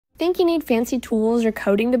Think you need fancy tools or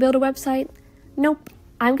coding to build a website? Nope.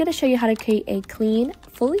 I'm going to show you how to create a clean,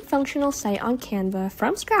 fully functional site on Canva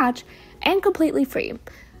from scratch and completely free.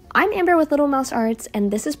 I'm Amber with Little Mouse Arts,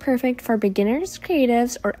 and this is perfect for beginners,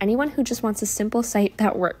 creatives, or anyone who just wants a simple site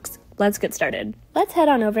that works. Let's get started. Let's head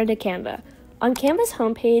on over to Canva. On Canva's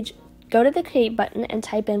homepage, go to the Create button and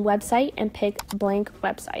type in website and pick blank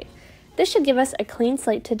website. This should give us a clean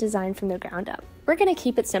slate to design from the ground up. We're going to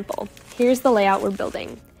keep it simple. Here's the layout we're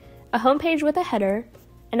building. A homepage with a header,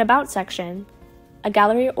 an about section, a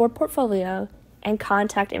gallery or portfolio, and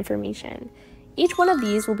contact information. Each one of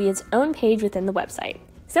these will be its own page within the website.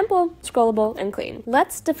 Simple, scrollable, and clean.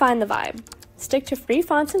 Let's define the vibe. Stick to free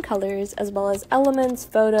fonts and colors, as well as elements,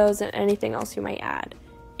 photos, and anything else you might add.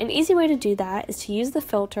 An easy way to do that is to use the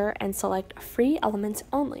filter and select free elements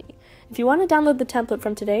only. If you want to download the template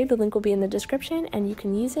from today, the link will be in the description and you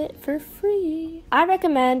can use it for free. I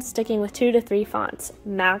recommend sticking with 2 to 3 fonts,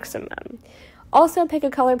 maximum. Also pick a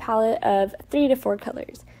color palette of 3 to 4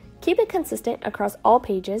 colors. Keep it consistent across all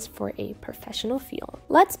pages for a professional feel.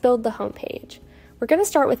 Let's build the homepage. We're going to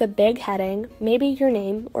start with a big heading, maybe your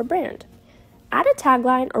name or brand. Add a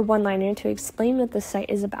tagline or one-liner to explain what the site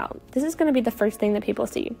is about. This is going to be the first thing that people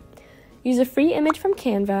see. Use a free image from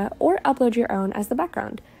Canva or upload your own as the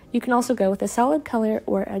background. You can also go with a solid color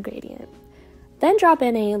or a gradient. Then drop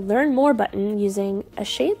in a Learn More button using a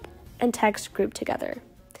shape and text grouped together.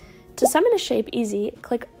 To summon a shape easy,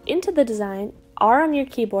 click into the design, R on your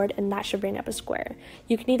keyboard, and that should bring up a square.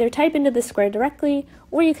 You can either type into the square directly,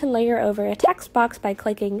 or you can layer over a text box by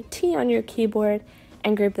clicking T on your keyboard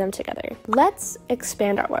and group them together. Let's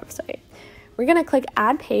expand our website. We're going to click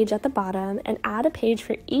Add Page at the bottom and add a page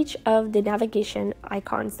for each of the navigation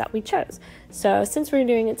icons that we chose. So since we're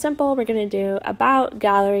doing it simple, we're going to do About,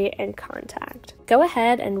 Gallery, and Contact. Go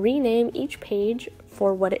ahead and rename each page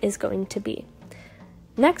for what it is going to be.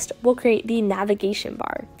 Next, we'll create the navigation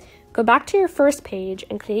bar. Go back to your first page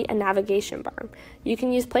and create a navigation bar. You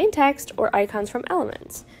can use plain text or icons from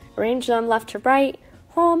elements. Arrange them left to right,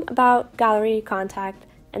 home, about, gallery, contact,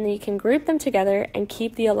 and then you can group them together and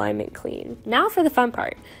keep the alignment clean. Now for the fun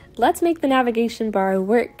part. Let's make the navigation bar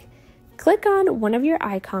work. Click on one of your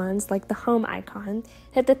icons, like the home icon,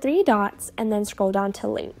 hit the 3 dots, and then scroll down to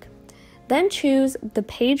link. Then choose the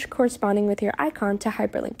page corresponding with your icon to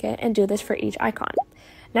hyperlink it, and do this for each icon.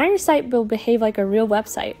 Now your site will behave like a real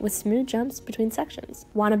website with smooth jumps between sections.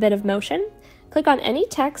 Want a bit of motion? Click on any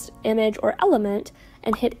text, image, or element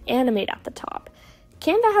and hit animate at the top.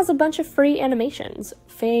 Canva has a bunch of free animations,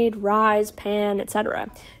 fade, rise, pan, etc.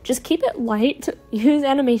 Just keep it light, use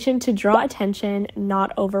animation to draw attention,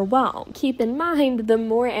 not overwhelm. Keep in mind, the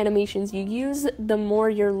more animations you use, the more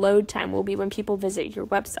your load time will be when people visit your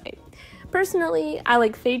website. Personally, I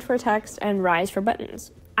like fade for text and rise for buttons.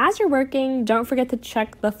 As you're working, don't forget to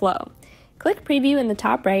check the flow. Click preview in the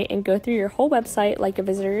top right and go through your whole website like a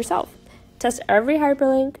visitor yourself. Test every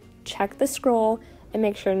hyperlink, check the scroll, and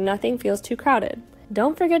make sure nothing feels too crowded.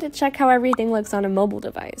 Don't forget to check how everything looks on a mobile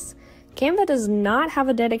device. Canva does not have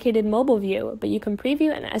a dedicated mobile view, but you can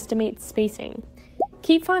preview and estimate spacing.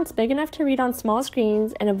 Keep fonts big enough to read on small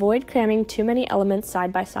screens and avoid cramming too many elements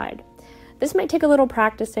side by side. This might take a little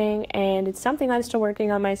practicing, and it's something I'm still working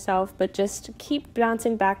on myself, but just keep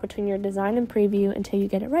bouncing back between your design and preview until you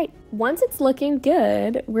get it right. Once it's looking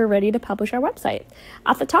good, we're ready to publish our website.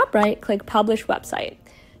 At the top right, click Publish Website.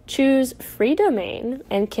 Choose Free Domain,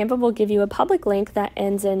 and Canva will give you a public link that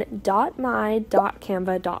ends in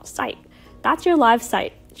 .my.canva.site. That's your live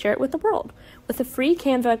site. Share it with the world. With a free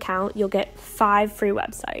Canva account, you'll get 5 free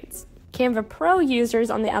websites. Canva Pro users,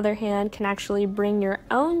 on the other hand, can actually bring your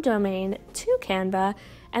own domain to Canva,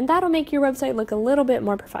 and that'll make your website look a little bit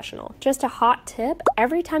more professional. Just a hot tip,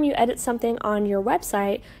 every time you edit something on your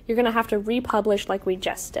website, you're gonna have to republish like we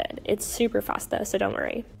just did. It's super fast though, so don't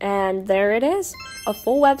worry. And there it is, a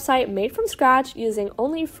full website made from scratch using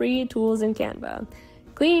only free tools in Canva.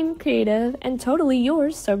 Clean, creative, and totally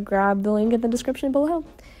yours, so grab the link in the description below.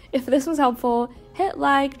 If this was helpful, hit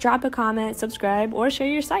like, drop a comment, subscribe, or share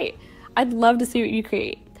your site. I'd love to see what you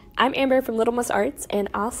create. I'm Amber from Little Mouse Arts, and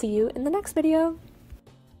I'll see you in the next video.